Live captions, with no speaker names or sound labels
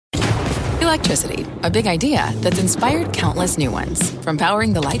Electricity, a big idea that's inspired countless new ones. From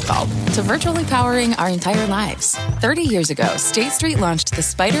powering the light bulb to virtually powering our entire lives. 30 years ago, State Street launched the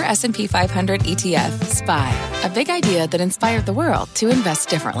Spider S&P 500 ETF, SPY. A big idea that inspired the world to invest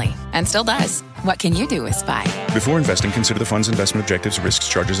differently. And still does. What can you do with SPY? Before investing, consider the fund's investment objectives, risks,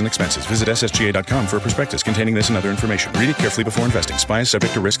 charges, and expenses. Visit ssga.com for a prospectus containing this and other information. Read it carefully before investing. SPY is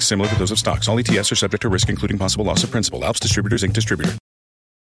subject to risks similar to those of stocks. All ETFs are subject to risk, including possible loss of principal. Alps Distributors, Inc. distributor.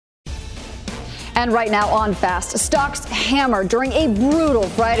 And right now on Fast, stocks hammered during a brutal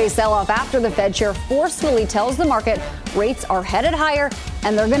Friday sell-off after the Fed chair forcefully tells the market rates are headed higher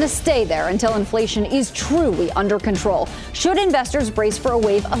and they're going to stay there until inflation is truly under control. Should investors brace for a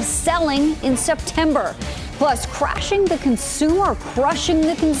wave of selling in September? Plus, crashing the consumer, crushing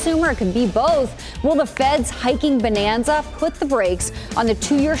the consumer. It could be both. Will the Fed's hiking bonanza put the brakes on the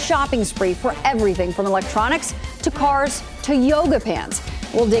 2-year shopping spree for everything from electronics to cars to yoga pants?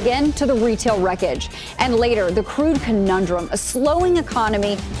 We'll dig into the retail wreckage. And later, the crude conundrum. A slowing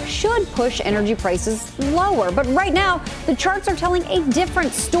economy should push energy prices lower. But right now, the charts are telling a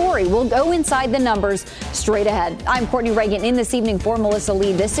different story. We'll go inside the numbers straight ahead. I'm Courtney Reagan in this evening for Melissa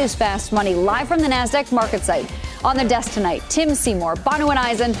Lee. This is Fast Money, live from the NASDAQ market site. On the desk tonight, Tim Seymour, Bonawyn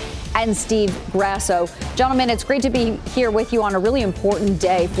Eisen, and Steve Grasso. Gentlemen, it's great to be here with you on a really important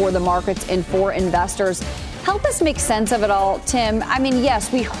day for the markets and for investors. Help us make sense of it all, Tim. I mean,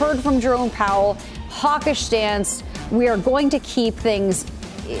 yes, we heard from Jerome Powell, hawkish stance. We are going to keep things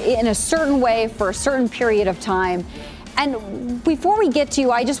in a certain way for a certain period of time. And before we get to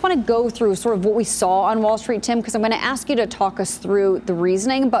you, I just want to go through sort of what we saw on Wall Street, Tim, because I'm going to ask you to talk us through the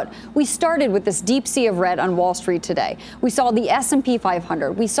reasoning. But we started with this deep sea of red on Wall Street today. We saw the S&P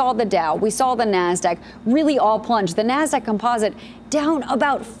 500. We saw the Dow. We saw the NASDAQ really all plunge. The NASDAQ composite down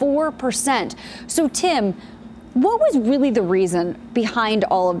about 4%. So, Tim, what was really the reason behind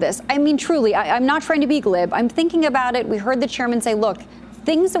all of this? I mean, truly, I'm not trying to be glib. I'm thinking about it. We heard the chairman say, look,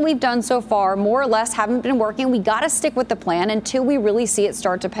 things that we've done so far more or less haven't been working. We got to stick with the plan until we really see it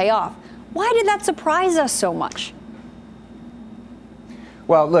start to pay off. Why did that surprise us so much?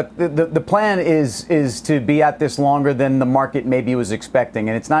 Well, look, the plan is to be at this longer than the market maybe was expecting.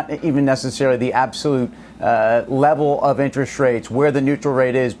 And it's not even necessarily the absolute level of interest rates, where the neutral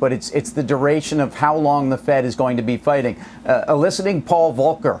rate is, but it's the duration of how long the Fed is going to be fighting. Eliciting Paul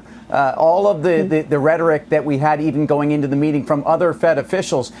Volcker, all of the rhetoric that we had even going into the meeting from other Fed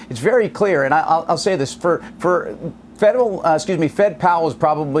officials, it's very clear. And I'll say this, for Fed Powell is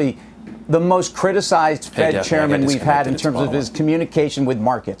probably the most criticized Fed chairman we've had in terms of his communication with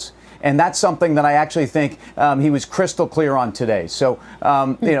markets. And that's something that I actually think he was crystal clear on today. So,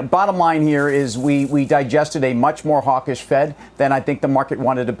 bottom line here is we digested a much more hawkish Fed than I think the market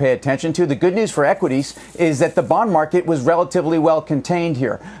wanted to pay attention to. The good news for equities is that the bond market was relatively well contained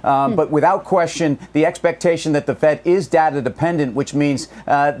here. But without question, the expectation that the Fed is data dependent, which means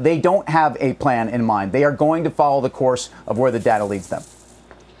they don't have a plan in mind. They are going to follow the course of where the data leads them.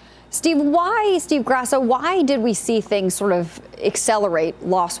 Steve Grasso, why did we see things sort of accelerate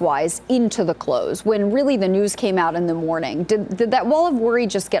loss-wise into the close when really the news came out in the morning? Did that wall of worry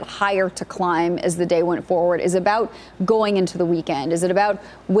just get higher to climb as the day went forward? Is it about going into the weekend? Is it about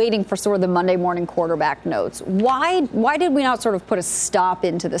waiting for sort of the Monday morning quarterback notes? Why did we not sort of put a stop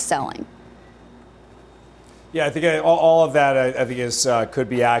into the selling? Yeah, I think all of that I think is could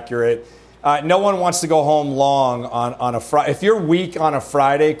be accurate. No one wants to go home long on a Friday. If you're weak on a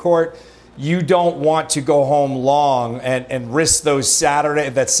Friday, Court, you don't want to go home long and risk that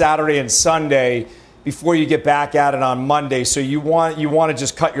Saturday and Sunday before you get back at it on Monday. So you want to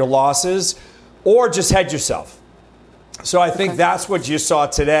just cut your losses or just hedge yourself. So I think that's what you saw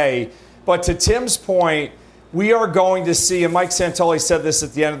today. But to Tim's point, we are going to see, and Mike Santoli said this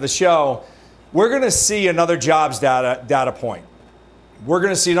at the end of the show, we're going to see another jobs data point. We're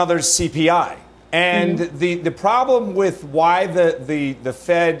going to see another CPI. And the problem with why the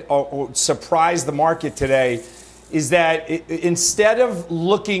Fed surprised the market today is that instead of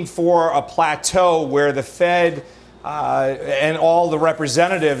looking for a plateau where the Fed and all the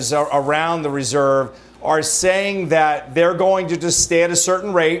representatives around the reserve are saying that they're going to just stay at a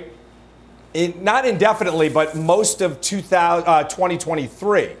certain rate, not indefinitely, but most of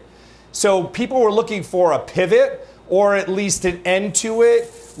 2023. So people were looking for a pivot or at least an end to it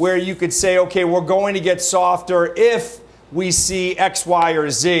where you could say, okay, we're going to get softer if we see X, Y, or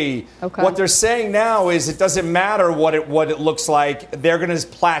Z. Okay. What they're saying now is it doesn't matter what it looks like. They're going to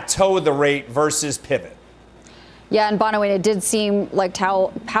plateau the rate versus pivot. Yeah, and Bonawyn, it did seem like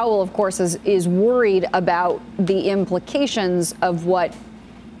Powell, of course, is worried about the implications of what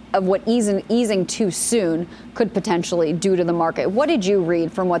of what easing too soon could potentially do to the market. What did you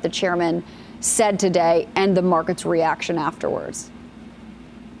read from what the chairman said today and the market's reaction afterwards?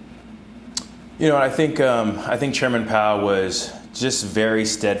 You know, I think Chairman Powell was just very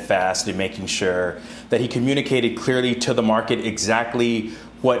steadfast in making sure that he communicated clearly to the market exactly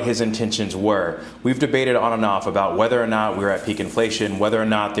what his intentions were. We've debated on and off about whether or not we're at peak inflation, whether or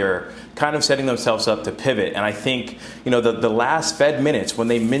not they're kind of setting themselves up to pivot. And I think, you know, the last Fed minutes, when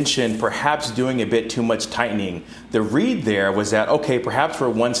they mentioned perhaps doing a bit too much tightening, the read there was that, okay, perhaps we're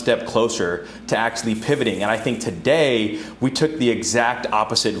one step closer to actually pivoting. And I think today we took the exact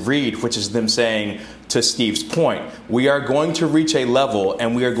opposite read, which is them saying, to Steve's point, we are going to reach a level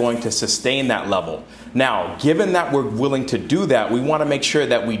and we are going to sustain that level. Now, given that we're willing to do that, we want to make sure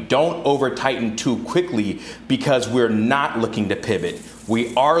that we don't over tighten too quickly because we're not looking to pivot.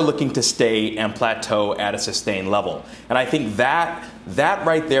 We are looking to stay and plateau at a sustained level. And I think that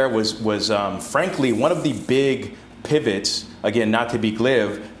right there was frankly one of the big pivots, again, not to be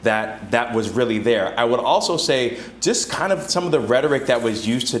glib, that was really there. I would also say just kind of some of the rhetoric that was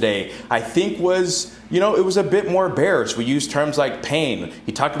used today, I think was, you know, it was a bit more bearish. We used terms like pain.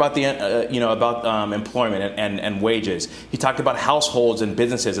 He talked about employment and wages. He talked about households and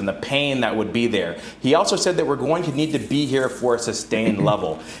businesses and the pain that would be there. He also said that we're going to need to be here for a sustained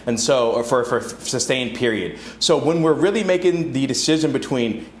level, and so, or for a sustained period. So when we're really making the decision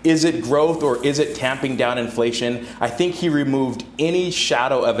between is it growth or is it tamping down inflation, I think he removed any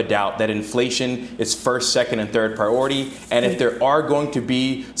shadow of a doubt that inflation is first, second, and third priority. And if there are going to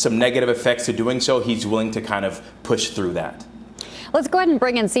be some negative effects to doing so, he's willing to kind of push through that. Let's go ahead and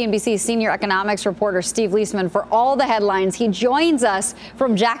bring in CNBC senior economics reporter Steve Leisman for all the headlines. He joins us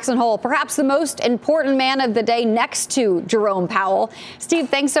from Jackson Hole, perhaps the most important man of the day next to Jerome Powell. Steve,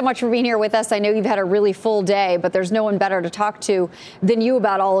 thanks so much for being here with us. I know you've had a really full day, but there's no one better to talk to than you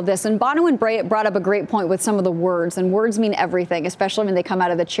about all of this. And Bonawyn brought up a great point with some of the words, and words mean everything, especially when they come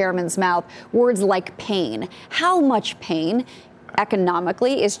out of the chairman's mouth. Words like pain. How much pain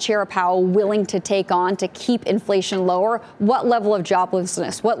economically is Chair Powell willing to take on to keep inflation lower? What level of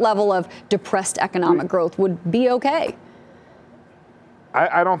joblessness, what level of depressed economic growth would be okay?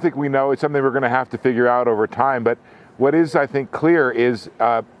 I don't think we know. It's something we're going to have to figure out over time. But what is, I think, clear is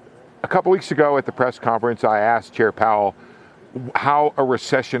a couple weeks ago at the press conference, I asked Chair Powell how a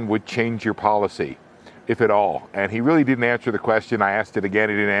recession would change your policy, if at all. And he really didn't answer the question. I asked it again.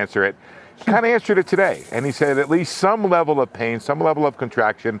 He didn't answer it. He kind of answered it today, and he said at least some level of pain, some level of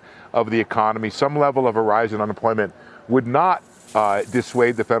contraction of the economy, some level of a rise in unemployment would not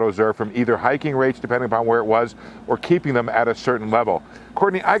dissuade the Federal Reserve from either hiking rates, depending upon where it was, or keeping them at a certain level.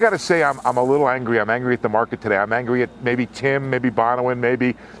 Courtney, I got to say I'm a little angry. I'm angry at the market today. I'm angry at maybe Tim, maybe Bonawyn,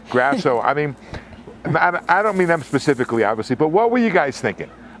 maybe Grasso. I mean, I don't mean them specifically, obviously, but what were you guys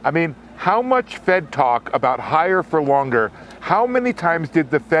thinking? I mean, how much Fed talk about higher for longer? How many times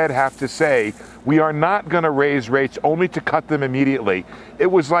did the Fed have to say, we are not going to raise rates only to cut them immediately? It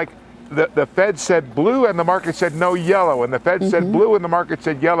was like the Fed said blue and the market said no, yellow. And the Fed said blue and the market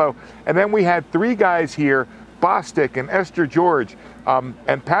said yellow. And then we had three guys here, Bostic and Esther George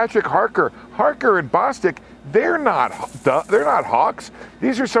and Patrick Harker. Harker and Bostic, they're not hawks.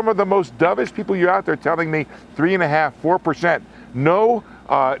 These are some of the most dovish people you're out there telling me 3.5%, 4%. No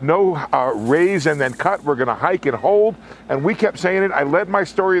raise and then cut. We're going to hike and hold. And we kept saying it. I led my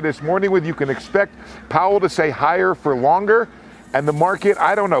story this morning with you can expect Powell to say higher for longer. And the market,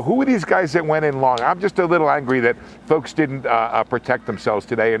 I don't know. Who are these guys that went in long? I'm just a little angry that folks didn't protect themselves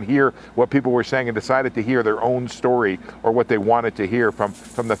today and hear what people were saying and decided to hear their own story or what they wanted to hear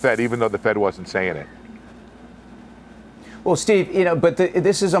from the Fed, even though the Fed wasn't saying it. Well, Steve, you know, but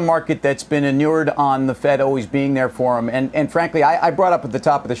this is a market that's been inured on the Fed always being there for them. And frankly, I brought up at the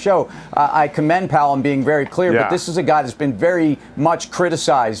top of the show, I commend Powell on being very clear, but this is a guy that's been very much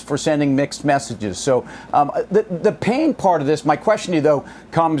criticized for sending mixed messages. So the pain part of this, my question to you, though,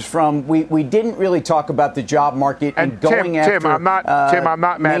 comes from we didn't really talk about the job market and going after Tim, I'm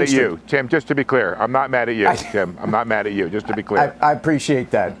not mad at you. Tim, just to be clear, I'm not mad at you, Tim. I'm not mad at you, just to be clear. I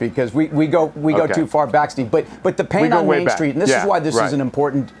appreciate that because we go too far back, Steve. But the pain on Main Street, and this is why this is an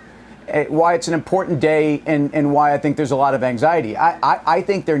important, why it's an important day, and why I think there's a lot of anxiety. I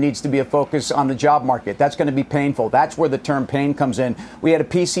think there needs to be a focus on the job market. That's going to be painful. That's where the term pain comes in. We had a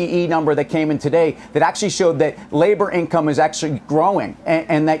PCE number that came in today that actually showed that labor income is actually growing,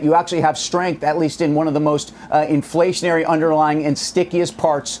 and that you actually have strength, at least in one of the most inflationary underlying and stickiest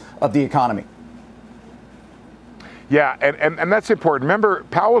parts of the economy. Yeah, and that's important. Remember,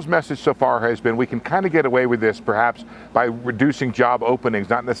 Powell's message so far has been we can kind of get away with this perhaps by reducing job openings,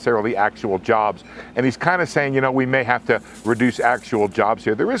 not necessarily actual jobs. And he's kind of saying, we may have to reduce actual jobs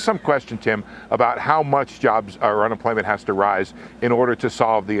here. There is some question, Tim, about how much jobs or unemployment has to rise in order to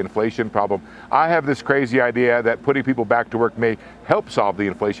solve the inflation problem. I have this crazy idea that putting people back to work may help solve the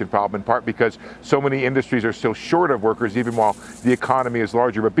inflation problem, in part because so many industries are still short of workers, even while the economy is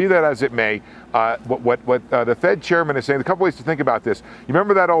larger. But be that as it may, what the Fed chairman is saying, a couple ways to think about this. You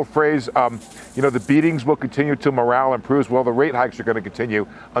remember that old phrase, the beatings will continue till morale improves? Well, the rate hikes are going to continue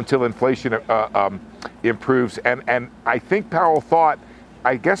until inflation improves. And I think Powell thought,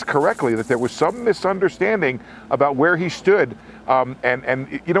 I guess correctly, that there was some misunderstanding about where he stood. Go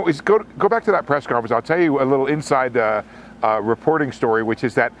back to that press conference. I'll tell you a little inside reporting story, which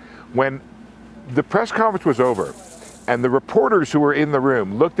is that when the press conference was over and the reporters who were in the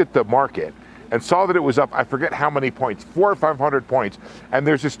room looked at the market and saw that it was up, I forget how many points, 400 or 500 points, and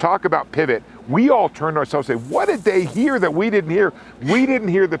there's this talk about pivot, we all turned ourselves and say, what did they hear that we didn't hear? We didn't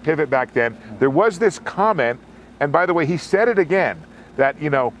hear the pivot back then. There was this comment, and by the way, he said it again, that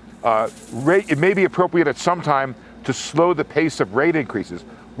it may be appropriate at some time to slow the pace of rate increases.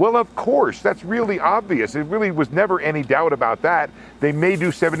 Well, of course, that's really obvious. It really was never any doubt about that. They may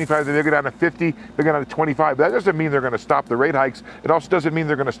do 75, they may go down to 50, they go down to 25. That doesn't mean they're going to stop the rate hikes. It also doesn't mean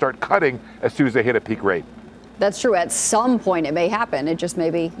they're going to start cutting as soon as they hit a peak rate. That's true. At some point, it may happen. It just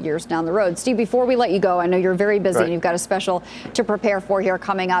may be years down the road. Steve, before we let you go, I know you're very busy and you've got a special to prepare for here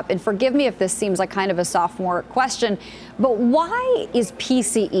coming up. And forgive me if this seems like kind of a sophomore question, but why is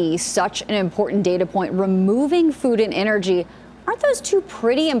PCE such an important data point? Removing food and energy, aren't those two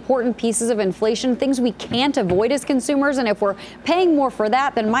pretty important pieces of inflation, things we can't avoid as consumers? And if we're paying more for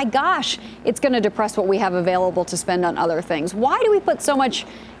that, then my gosh, it's going to depress what we have available to spend on other things. Why do we put so much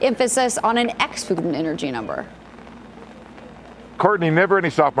emphasis on an ex-food and energy number? Courtney, never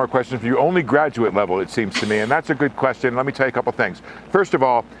any sophomore questions for you, only graduate level, it seems to me. And that's a good question. Let me tell you a couple things. First of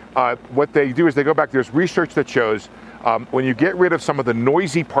all, what they do is they go back, there's research that shows when you get rid of some of the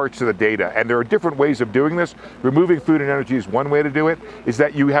noisy parts of the data, and there are different ways of doing this, removing food and energy is one way to do it, is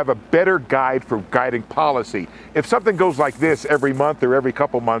that you have a better guide for guiding policy. If something goes like this every month or every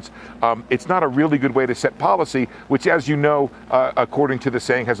couple months, it's not a really good way to set policy, which, as you know, according to the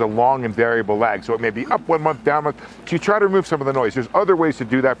saying, has a long and variable lag. So it may be up one month, down one month. So you try to remove some of the noise. There's other ways to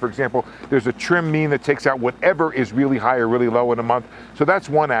do that. For example, there's a trim mean that takes out whatever is really high or really low in a month. So that's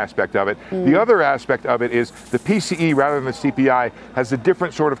one aspect of it. The other aspect of it is the PCE, rather than the CPI, has a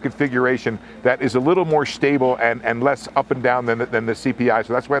different sort of configuration that is a little more stable and less up and down than the CPI.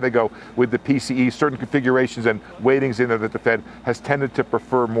 So that's why they go with the PCE. Certain configurations and weightings in there that the Fed has tended to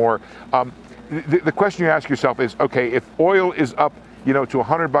prefer more. The question you ask yourself is, okay, if oil is up to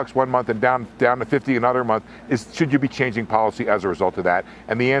 $100 one month and down to 50 another month, should you be changing policy as a result of that?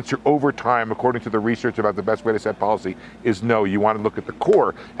 And the answer over time, according to the research about the best way to set policy, is no. You want to look at the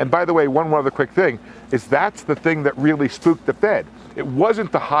core. And by the way, one other quick thing is that's the thing that really spooked the Fed. It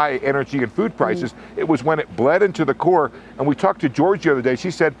wasn't the high energy and food prices. It was when it bled into the core. And we talked to George the other day. She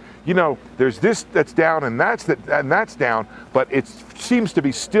said, there's this that's down and that's down, but it seems to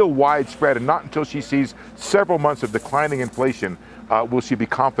be still widespread. And not until she sees several months of declining inflation will she be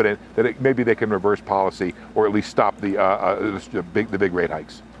confident that maybe they can reverse policy or at least stop the big rate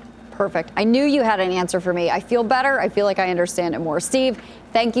hikes. Perfect. I knew you had an answer for me. I feel better. I feel like I understand it more. Steve,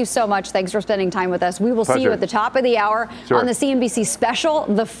 thank you so much. Thanks for spending time with us. We will see you at the top of the hour on the CNBC special,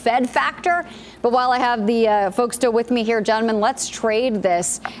 The Fed Factor. But while I have the folks still with me here, gentlemen, let's trade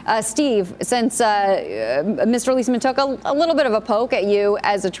this. Steve, since Mr. Leisman took a little bit of a poke at you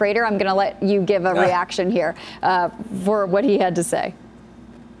as a trader, I'm going to let you give a reaction here for what he had to say.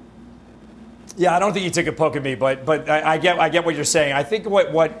 Yeah, I don't think he took a poke at me, but I get what you're saying. I think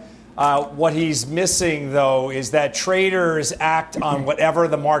what he's missing, though, is that traders act on whatever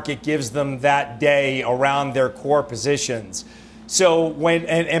the market gives them that day around their core positions. So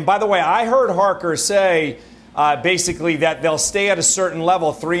and by the way, I heard Harker say basically that they'll stay at a certain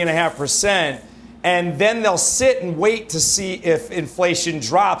level, 3.5%, and then they'll sit and wait to see if inflation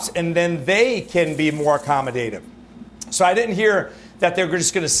drops, and then they can be more accommodative. So I didn't hear that they're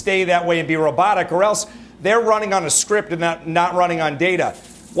just going to stay that way and be robotic, or else they're running on a script and not running on data.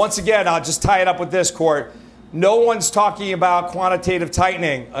 Once again, I'll just tie it up with this, Court. No one's talking about quantitative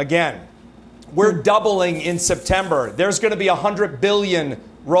tightening again. We're doubling in September. There's going to be $100 billion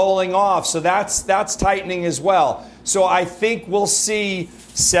rolling off, so that's tightening as well. So I think we'll see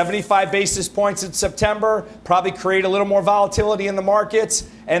 75 basis points in September, probably create a little more volatility in the markets,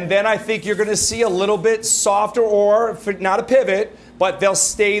 and then I think you're going to see a little bit softer, or not a pivot, but they'll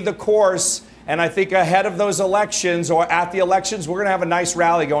stay the course. And I think ahead of those elections or at the elections, we're going to have a nice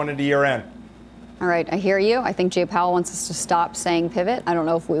rally going into year end. All right, I hear you. I think Jay Powell wants us to stop saying pivot. I don't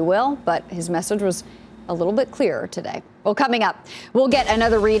know if we will, but his message was a little bit clearer today. Well, coming up, we'll get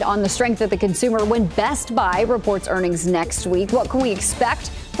another read on the strength of the consumer when Best Buy reports earnings next week. What can we expect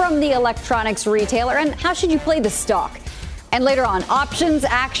from the electronics retailer, and how should you play the stock? And later on, options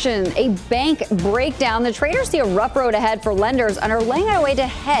action, a bank breakdown. The traders see a rough road ahead for lenders and are laying out a way to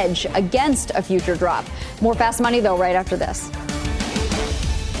hedge against a future drop. More Fast Money, though, right after this.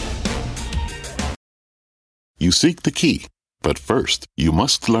 You seek the key, but first, you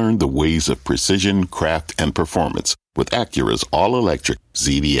must learn the ways of precision, craft, and performance with Acura's all-electric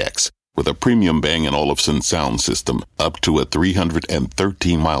ZDX. With a premium Bang & Olufsen sound system up to a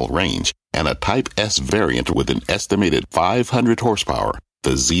 313-mile range and a Type S variant with an estimated 500 horsepower, the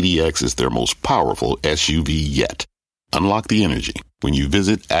ZDX is their most powerful SUV yet. Unlock the energy when you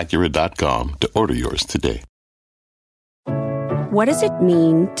visit Acura.com to order yours today. What does it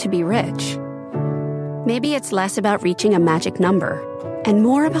mean to be rich? Maybe it's less about reaching a magic number and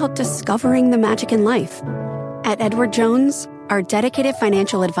more about discovering the magic in life. At Edward Jones, our dedicated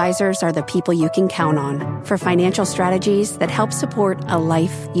financial advisors are the people you can count on for financial strategies that help support a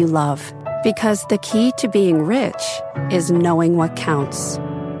life you love. Because the key to being rich is knowing what counts.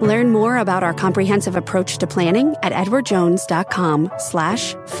 Learn more about our comprehensive approach to planning at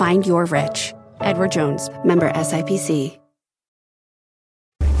edwardjones.com/findyourrich. Edward Jones, member SIPC.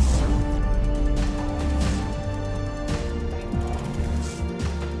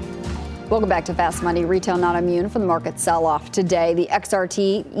 Welcome back to Fast Money. Retail not immune from the market sell-off today. The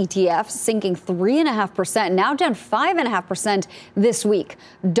XRT ETF sinking 3.5%, now down 5.5% this week.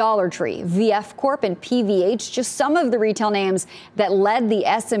 Dollar Tree, VF Corp, and PVH, just some of the retail names that led the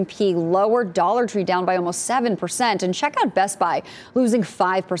S&P lower. Dollar Tree down by almost 7%. And check out Best Buy, losing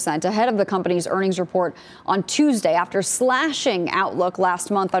 5% ahead of the company's earnings report on Tuesday. After slashing outlook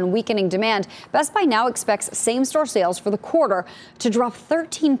last month on weakening demand, Best Buy now expects same-store sales for the quarter to drop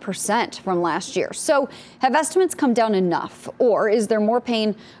 13% from last year. So have estimates come down enough, or is there more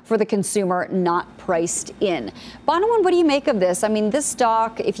pain for the consumer not priced in? Bonawyn, what do you make of this? I mean, this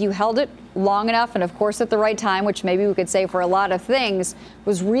stock, if you held it long enough and of course at the right time, which maybe we could say for a lot of things,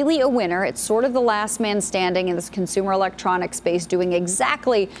 was really a winner. It's sort of the last man standing in this consumer electronics space, doing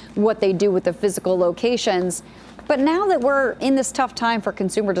exactly what they do with the physical locations. But now that we're in this tough time for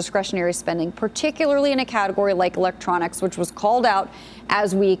consumer discretionary spending, particularly in a category like electronics, which was called out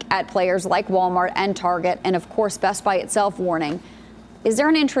as weak at players like Walmart and Target, and of course Best Buy itself warning, is there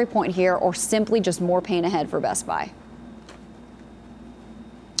an entry point here or simply just more pain ahead for Best Buy?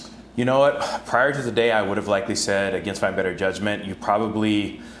 You know what? Prior to today, I would have likely said, against my better judgment, you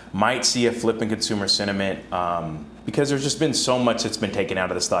probably might see a flip in consumer sentiment because there's just been so much that's been taken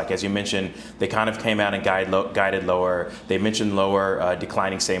out of the stock. As you mentioned, they kind of came out and guided lower. They mentioned lower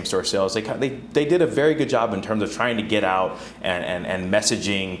declining same-store sales. They did a very good job in terms of trying to get out and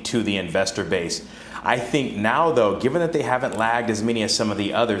messaging to the investor base. I think now, though, given that they haven't lagged as many as some of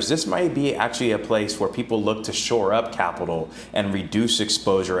the others, this might be actually a place where people look to shore up capital and reduce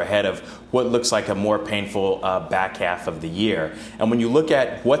exposure ahead of what looks like a more painful back half of the year. And when you look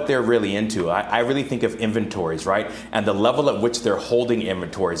at what they're really into, I really think of inventories, right? And the level at which they're holding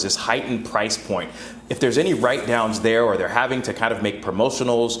inventories, this heightened price point. If there's any write-downs there, or they're having to kind of make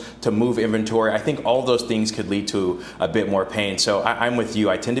promotionals to move inventory, I think all those things could lead to a bit more pain. So I'm with you.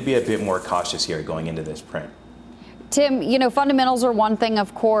 I tend to be a bit more cautious here going into this print. Tim, you know, fundamentals are one thing,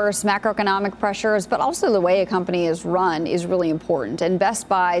 of course, macroeconomic pressures, but also the way a company is run is really important. And Best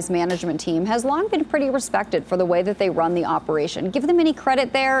Buy's management team has long been pretty respected for the way that they run the operation. Give them any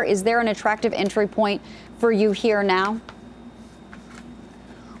credit there. Is there an attractive entry point for you here now?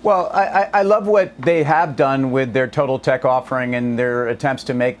 Well, I love what they have done with their Total Tech offering and their attempts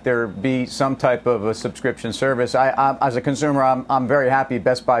to make there be some type of a subscription service. As a consumer, I'm very happy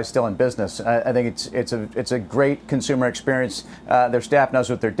Best Buy is still in business. I think it's a great consumer experience. Their staff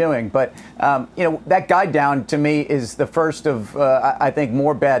knows what they're doing. But, you know, that guide down to me is the first of, I think,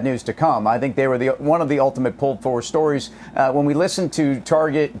 more bad news to come. I think they were one of the ultimate pulled forward stories. When we listen to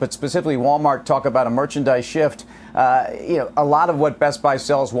Target, but specifically Walmart, talk about a merchandise shift, you know, a lot of what Best Buy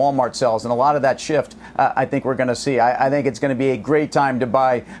sells, Walmart sells, and a lot of that shift I think we're going to see. I think it's going to be a great time to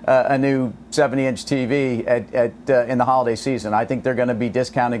buy a new 70-inch TV in the holiday season. I think they're going to be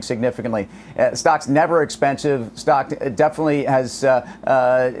discounting significantly. Stock's never expensive. Stock definitely has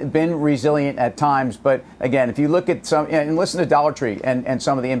been resilient at times. But again, if you look at some and listen to Dollar Tree and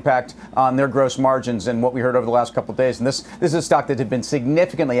some of the impact on their gross margins and what we heard over the last couple of days, and this is a stock that had been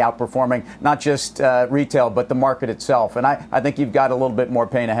significantly outperforming not just retail but the market itself. And I think you've got a little bit more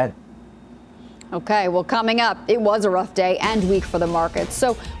pain ahead. Okay, well, coming up, it was a rough day and week for the markets.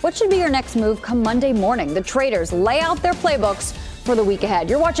 So what should be your next move come Monday morning? The traders lay out their playbooks for the week ahead.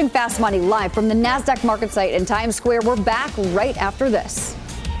 You're watching Fast Money live from the NASDAQ market site in Times Square. We're back right after this.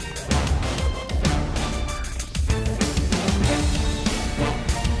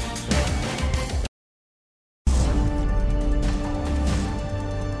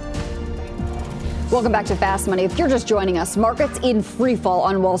 Welcome back to Fast Money. If you're just joining us, markets in free fall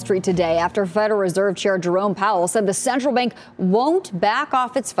on Wall Street today after Federal Reserve Chair Jerome Powell said the central bank won't back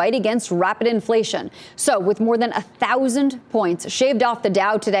off its fight against rapid inflation. So with more than 1,000 points shaved off the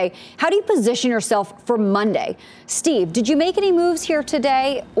Dow today, how do you position yourself for Monday? Steve, did you make any moves here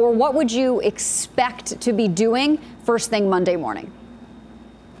today, or what would you expect to be doing first thing Monday morning?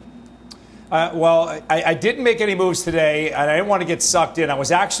 I didn't make any moves today, and I didn't want to get sucked in. I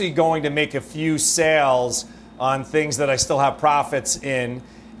was actually going to make a few sales on things that I still have profits in,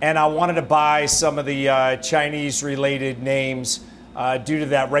 and I wanted to buy some of the Chinese-related names due to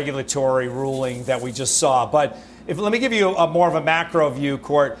that regulatory ruling that we just saw. But let me give you more of a macro view,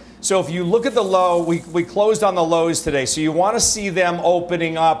 Court. So if you look at the low, we closed on the lows today. So you want to see them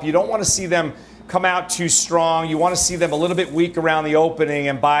opening up. You don't want to see them come out too strong. You want to see them a little bit weak around the opening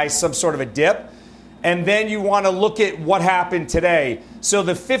and buy some sort of a dip. And then you want to look at what happened today. So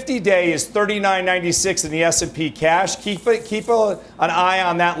the 50-day is 39.96 in the S&P cash. Keep an eye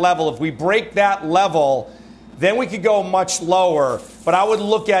on that level. If we break that level, then we could go much lower. But I would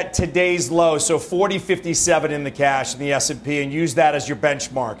look at today's low, so 40.57 in the cash in the S&P, and use that as your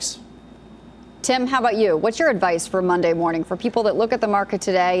benchmarks. Tim, how about you? What's your advice for Monday morning for people that look at the market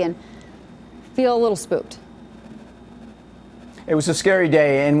today and feel a little spooked? It was a scary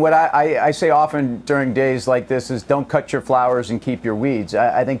day, and what I say often during days like this is don't cut your flowers and keep your weeds.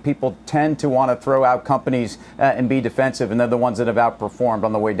 I think people tend to want to throw out companies and be defensive, and they're the ones that have outperformed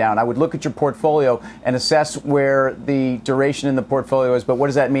on the way down. I would look at your portfolio and assess where the duration in the portfolio is, but what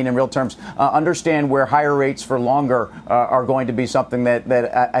does that mean in real terms? Understand where higher rates for longer are going to be something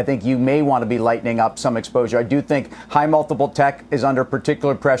that I think you may want to be lightening up some exposure. I do think high multiple tech is under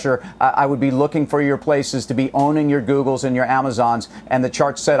particular pressure. I would be looking for your places to be owning your Googles and your Amazons, and the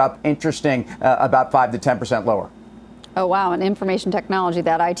chart set up interesting, about 5 to 10% lower. Oh, wow. And information technology,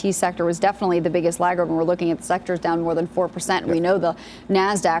 that IT sector was definitely the biggest laggard when we're looking at the sectors down more than 4%. Yep. We know the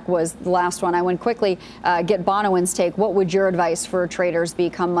NASDAQ was the last one. I went quickly get Bonawyn's take. What would your advice for traders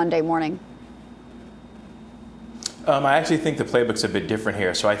be come Monday morning? I actually think the playbook's a bit different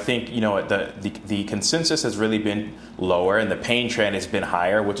here. So I think, the consensus has really been lower and the pain trend has been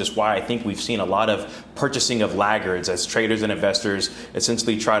higher, which is why I think we've seen a lot of purchasing of laggards as traders and investors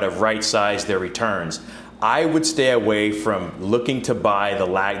essentially try to right size their returns. I would stay away from looking to buy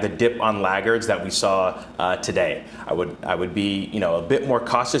the dip on laggards that we saw today. I would be a bit more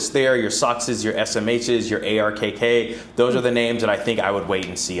cautious there. Your SOXs, your SMHs, your ARKK, those are the names that I think I would wait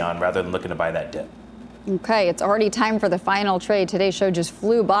and see on rather than looking to buy that dip. Okay, it's already time for the final trade. Today's show just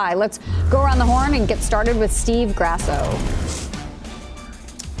flew by. Let's go around the horn and get started with Steve Grasso.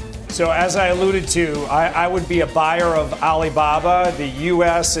 So as I alluded to, I would be a buyer of Alibaba. The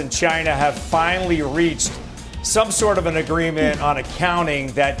U.S. and China have finally reached some sort of an agreement on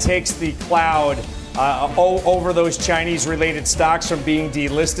accounting that takes the cloud over those Chinese-related stocks from being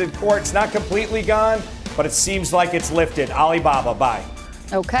delisted. It's not completely gone, but it seems like it's lifted. Alibaba, buy.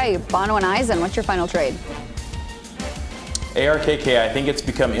 Okay, Bono and Eisen, what's your final trade? ARKK, I think it's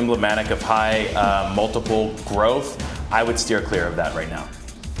become emblematic of high multiple growth. I would steer clear of that right now.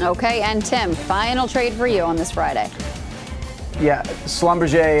 Okay, and Tim, final trade for you on this Friday. Yeah,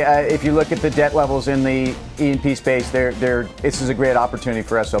 Schlumberger, if you look at the debt levels in the E&P space, this is a great opportunity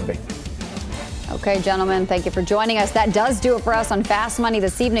for SLB. Okay, gentlemen, thank you for joining us. That does do it for us on Fast Money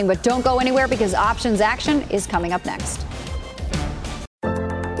this evening, but don't go anywhere because options action is coming up next.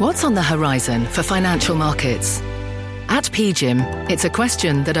 What's on the horizon for financial markets? At PGIM, it's a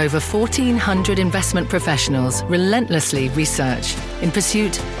question that over 1,400 investment professionals relentlessly research in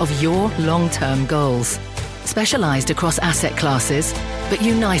pursuit of your long-term goals. Specialized across asset classes, but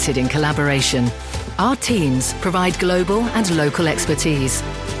united in collaboration, our teams provide global and local expertise.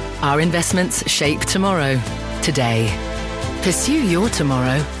 Our investments shape tomorrow, today. Pursue your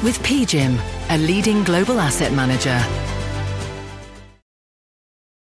tomorrow with PGIM, a leading global asset manager.